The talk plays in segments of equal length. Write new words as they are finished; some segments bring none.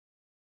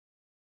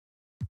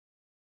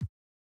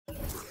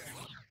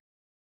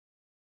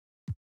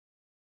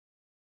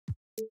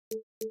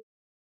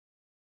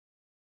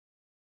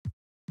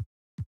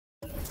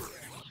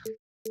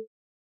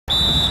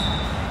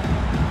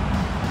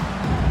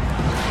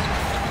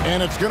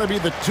And it's going to be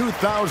the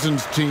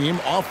 2000s team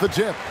off the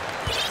tip.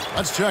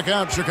 Let's check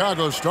out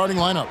Chicago's starting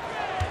lineup.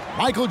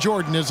 Michael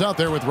Jordan is out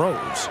there with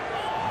Rose.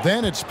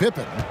 Then it's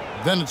Pippen.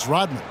 Then it's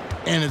Rodman.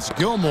 And it's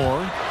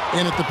Gilmore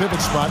in at the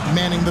pivot spot,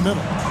 manning the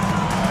middle.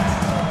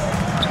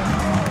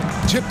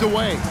 Tipped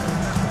away.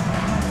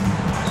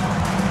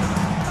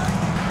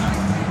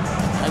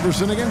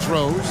 Iverson against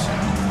Rose.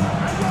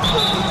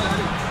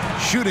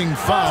 Shooting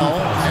foul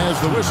as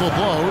the whistle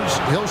blows.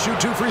 He'll shoot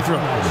 2 free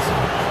throws.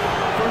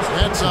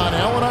 That's on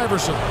Allen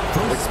Iverson.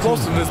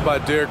 Explosiveness by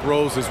Derrick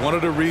Rose is one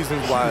of the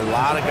reasons why a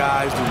lot of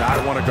guys do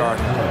not want to guard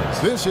him.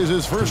 This is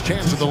his first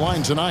chance at the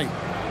line tonight.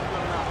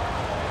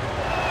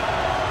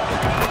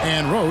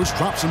 And Rose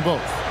drops them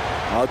both.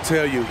 I'll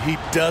tell you, he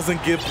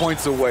doesn't give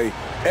points away.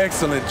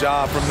 Excellent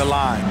job from the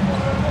line.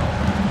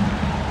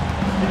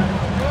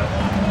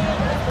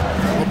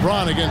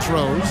 LeBron against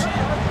Rose.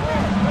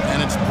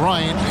 And it's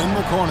Bryant in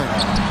the corner.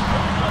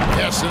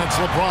 Yes, and it's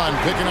LeBron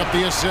picking up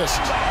the assist.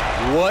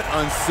 What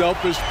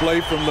unselfish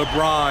play from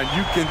LeBron.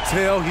 You can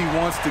tell he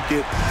wants to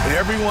get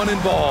everyone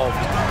involved.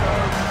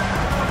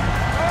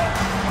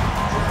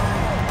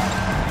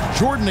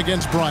 Jordan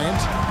against Bryant.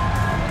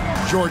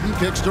 Jordan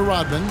kicks to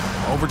Rodman.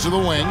 Over to the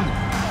wing.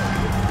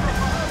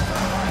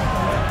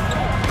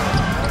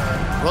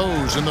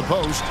 Rose in the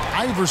post.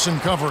 Iverson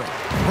covering.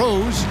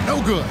 Rose,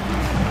 no good.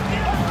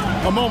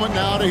 A moment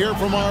now to hear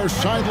from our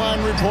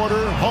sideline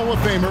reporter, Hall of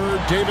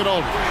Famer David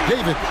Aldridge.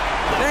 David.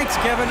 Thanks,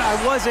 Kevin. I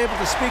was able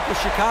to speak with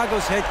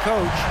Chicago's head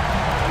coach.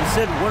 He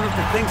said one of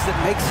the things that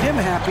makes him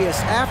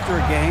happiest after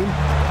a game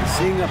is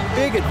seeing a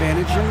big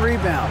advantage in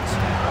rebounds.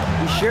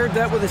 He shared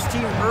that with his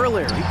team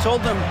earlier. He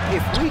told them,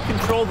 if we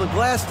control the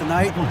glass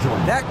tonight,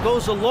 that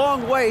goes a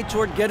long way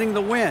toward getting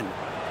the win.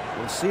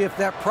 We'll see if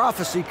that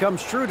prophecy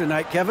comes true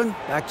tonight, Kevin.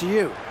 Back to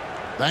you.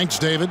 Thanks,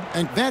 David.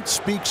 And that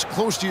speaks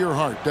close to your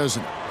heart,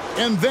 doesn't it?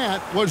 And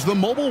that was the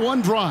Mobil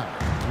 1 drive.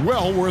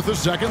 Well worth a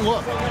second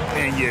look.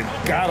 And you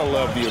gotta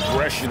love the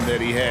aggression that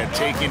he had,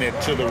 taking it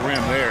to the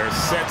rim there.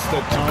 Sets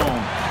the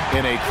tone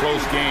in a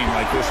close game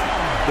like this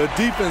one. The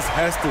defense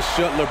has to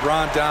shut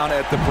LeBron down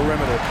at the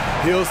perimeter.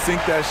 He'll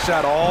sink that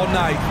shot all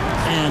night.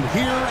 And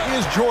here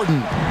is Jordan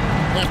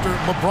after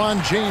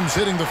LeBron James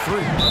hitting the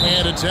 3.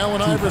 And it's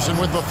Allen Iverson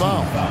with the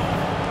foul.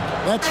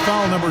 That's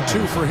foul number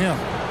 2 for him.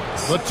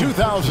 The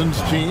 2000s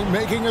team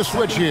making a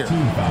switch here.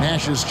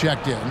 Nash is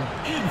checked in.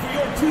 In for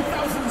your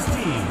 2000s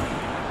team,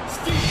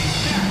 Steve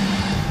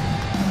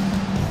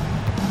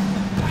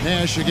Nash.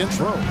 Nash against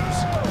Rose.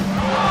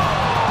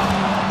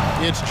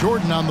 It's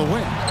Jordan on the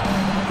wing.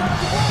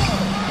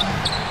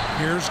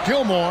 Here's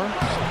Gilmore.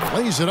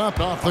 Lays it up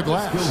off the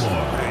glass.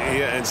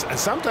 Yeah, and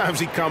sometimes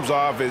he comes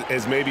off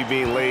as maybe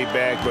being laid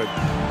back, but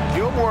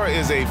Gilmore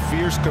is a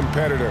fierce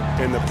competitor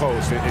in the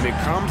post, and it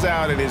comes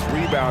out in his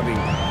rebounding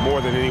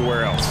more than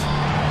anywhere else.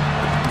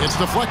 It's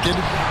deflected.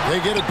 They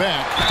get it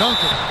back.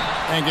 Duncan.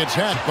 And gets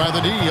hacked by the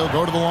D. He'll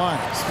go to the line.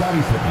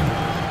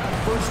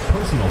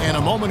 And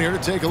a moment here to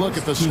take a look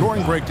at the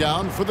scoring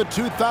breakdown for the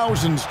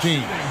 2000s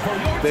team.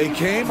 They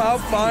came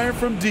out firing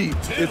from deep.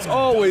 It's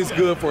always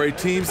good for a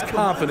team's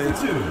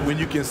confidence when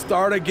you can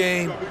start a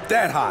game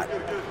that hot.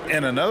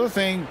 And another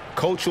thing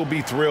Coach will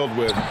be thrilled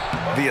with,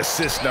 the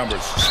assist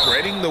numbers,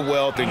 spreading the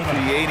wealth and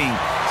creating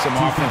some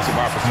offensive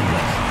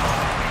opportunities.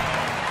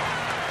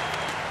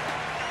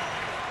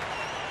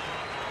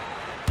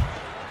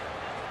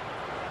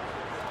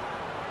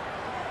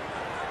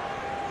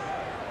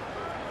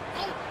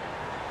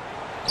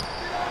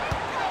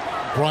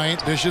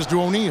 Bryant dishes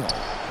to O'Neal.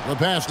 The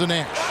pass to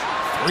Nash.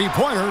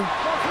 Three-pointer.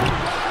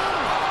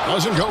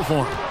 Doesn't go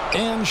for him.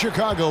 And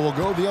Chicago will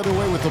go the other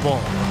way with the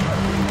ball.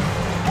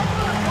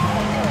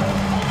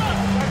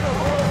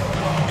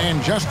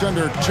 And just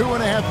under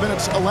 2.5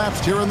 minutes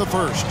elapsed here in the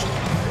first.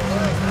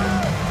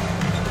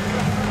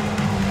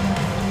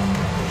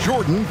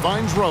 Jordan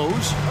finds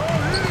Rose.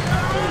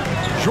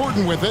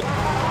 Jordan with it.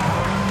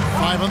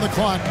 5 on the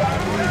clock.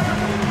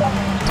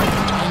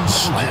 And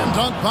slam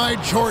dunk by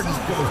Jordan.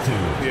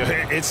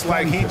 Yeah, it's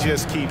like he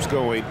just keeps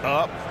going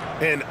up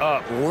and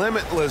up.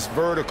 Limitless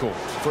vertical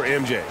for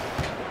MJ.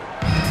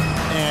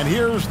 And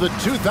here's the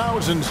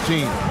 2000s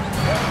team.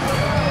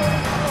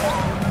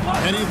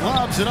 And he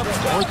lobs it up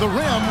toward the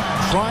rim,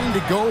 trying to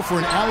go for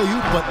an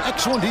alley-oop, but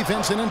excellent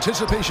defense and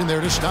anticipation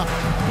there to stop.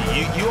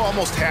 You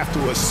almost have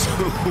to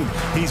assume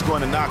he's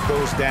going to knock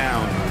those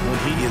down when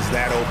he is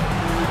that open.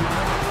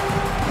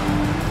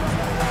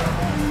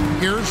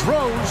 Here's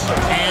Rose,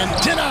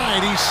 and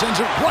denied. He sends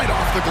it right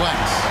off the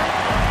glass.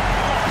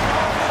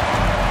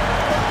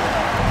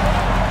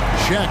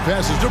 Shaq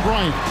passes to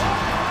Bryant.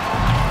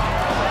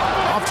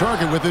 Off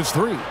target with his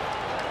 3.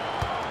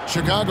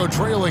 Chicago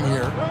trailing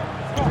here.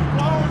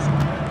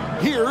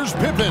 Here's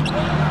Pippen.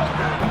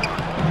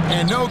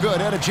 And no good.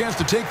 Had a chance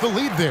to take the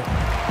lead there.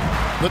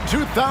 The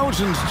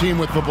 2000s team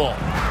with the ball.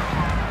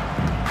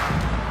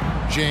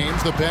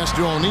 James, the pass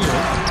to O'Neal.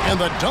 And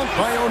the dunk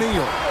by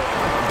O'Neal.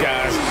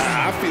 Guys,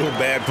 I feel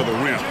bad for the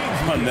rim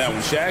on that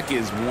one. Shaq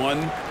is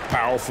one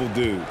powerful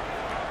dude.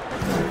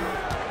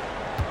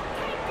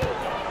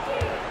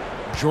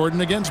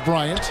 Jordan against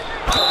Bryant.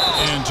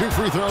 And 2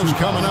 free throws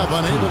coming up,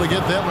 unable to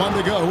get that one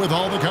to go with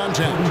all the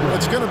contact.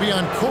 It's going to be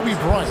on Kobe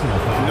Bryant.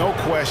 No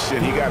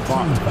question, he got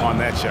bumped on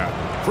that shot.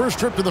 First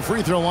trip to the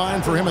free throw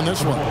line for him in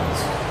this one.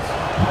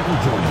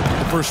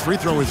 The first free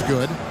throw is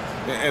good.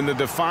 And the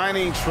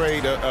defining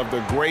trait of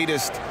the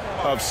greatest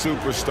of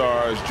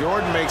superstars,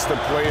 Jordan makes the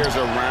players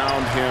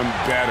around him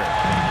better,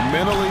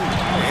 mentally,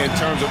 in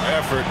terms of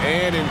effort,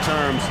 and in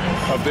terms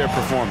of their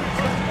performance.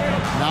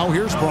 Now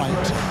here's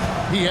Bryant.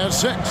 He has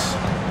 6.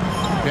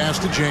 Pass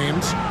to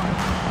James.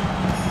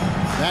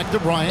 Back to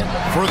Bryant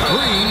for 3.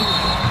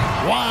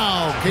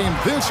 Wow, came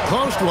this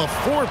close to a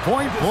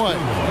 4-point play.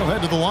 He'll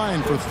head to the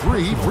line for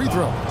 3 free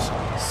throws.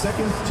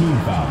 Second team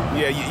foul.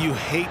 Yeah, you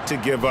hate to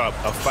give up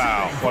a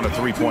foul on a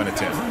 3-point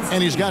attempt.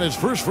 And he's got his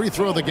first free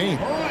throw of the game.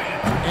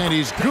 And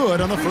he's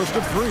good on the first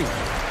of 3.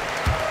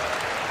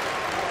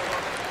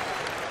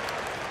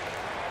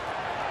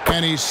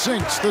 And he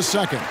sinks the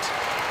second.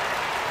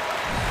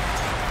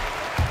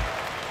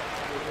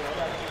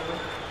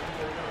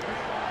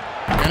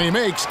 And he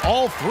makes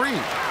all 3.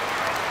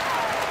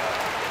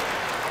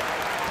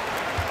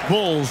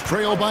 Bulls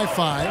trail by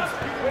 5.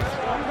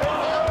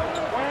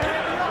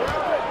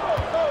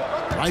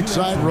 Right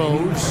side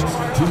Rose.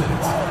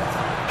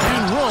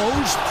 And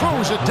Rose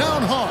throws it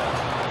down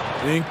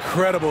hard.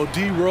 Incredible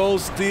D.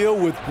 Rose steal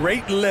with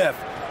great lift.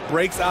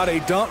 Breaks out a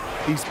dunk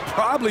he's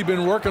probably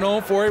been working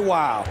on for a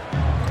while.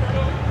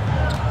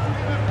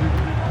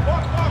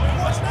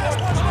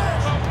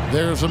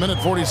 There's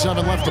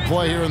 1:47 left to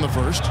play here in the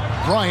first.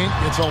 Bryant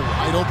gets a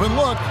wide open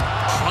look.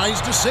 Tries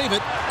to save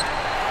it.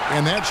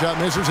 And that shot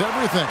misses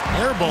everything.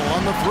 Air ball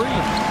on the 3.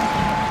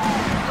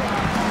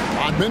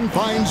 Rodman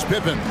finds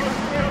Pippen.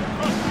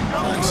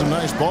 And some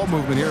nice ball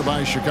movement here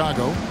by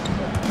Chicago.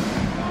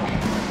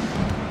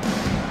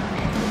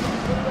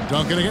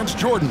 Duncan against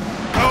Jordan.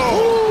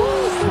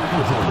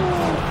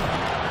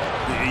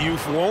 You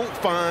won't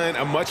find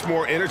a much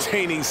more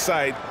entertaining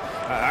sight.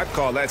 I'd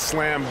call that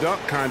slam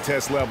dunk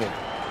contest level.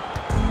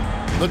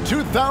 The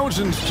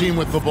 2000s team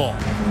with the ball.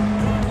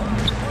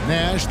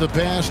 Nash the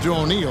pass to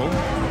O'Neal.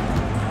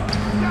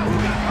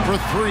 For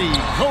 3,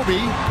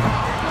 Kobe.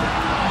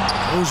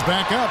 Goes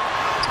back up.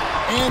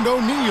 And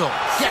O'Neal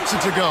gets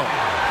it to go.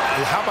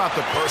 How about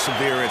the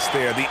perseverance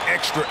there, the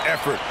extra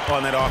effort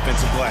on that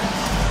offensive glass?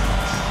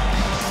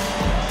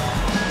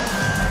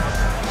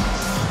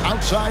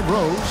 Outside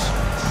Rose.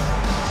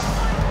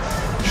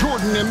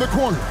 Jordan in the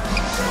corner.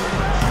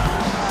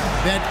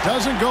 That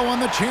doesn't go on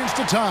the chance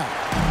to tie.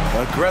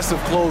 Aggressive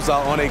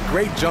closeout on a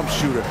great jump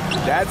shooter.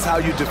 That's how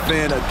you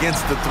defend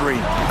against the 3.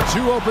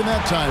 2 open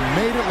that time.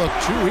 Made it look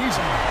too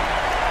easy.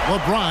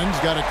 LeBron's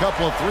got a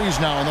couple of 3s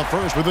now in the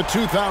first with the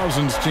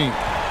 2000s team.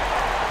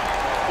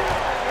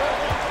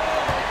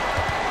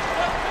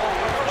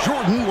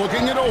 Jordan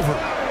looking it over.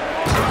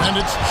 And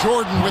it's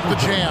Jordan with the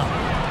jam.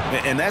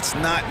 And that's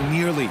not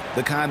nearly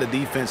the kind of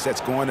defense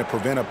that's going to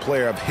prevent a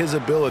player of his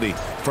ability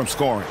from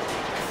scoring.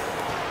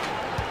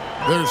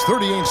 There's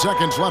 38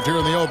 seconds left here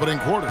in the opening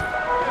quarter.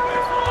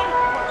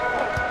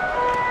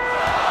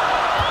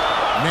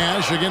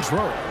 Nash against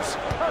Rose.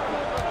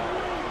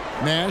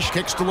 Nash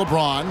kicks to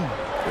LeBron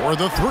for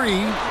the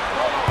 3.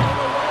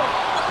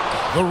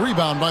 The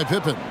rebound by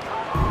Pippen.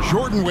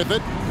 Jordan with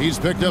it. He's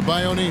picked up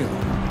by O'Neal.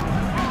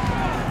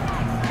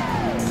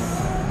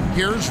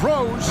 Here's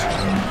Rose.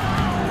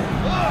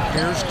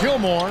 Here's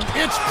Gilmore.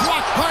 It's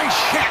blocked by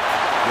Shaq.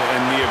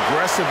 And the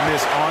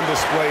aggressiveness on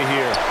display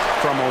here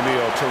from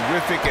O'Neal.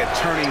 Terrific at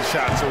turning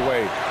shots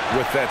away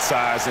with that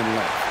size and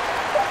length.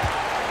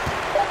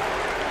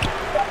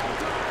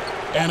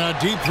 And a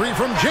deep 3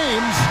 from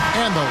James.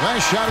 And the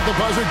last shot at the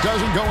buzzer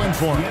doesn't go in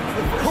for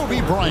him. Kobe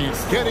Bryant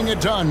getting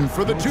it done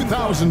for the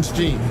 2000s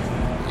team.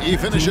 He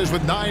finishes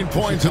with 9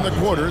 points in the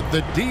quarter.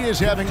 The D is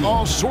having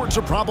all sorts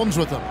of problems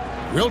with him.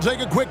 We'll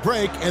take a quick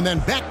break and then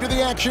back to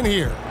the action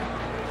here.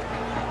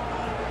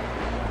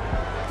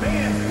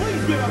 Fans,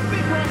 please give a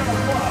big round of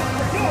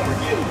applause for your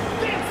review.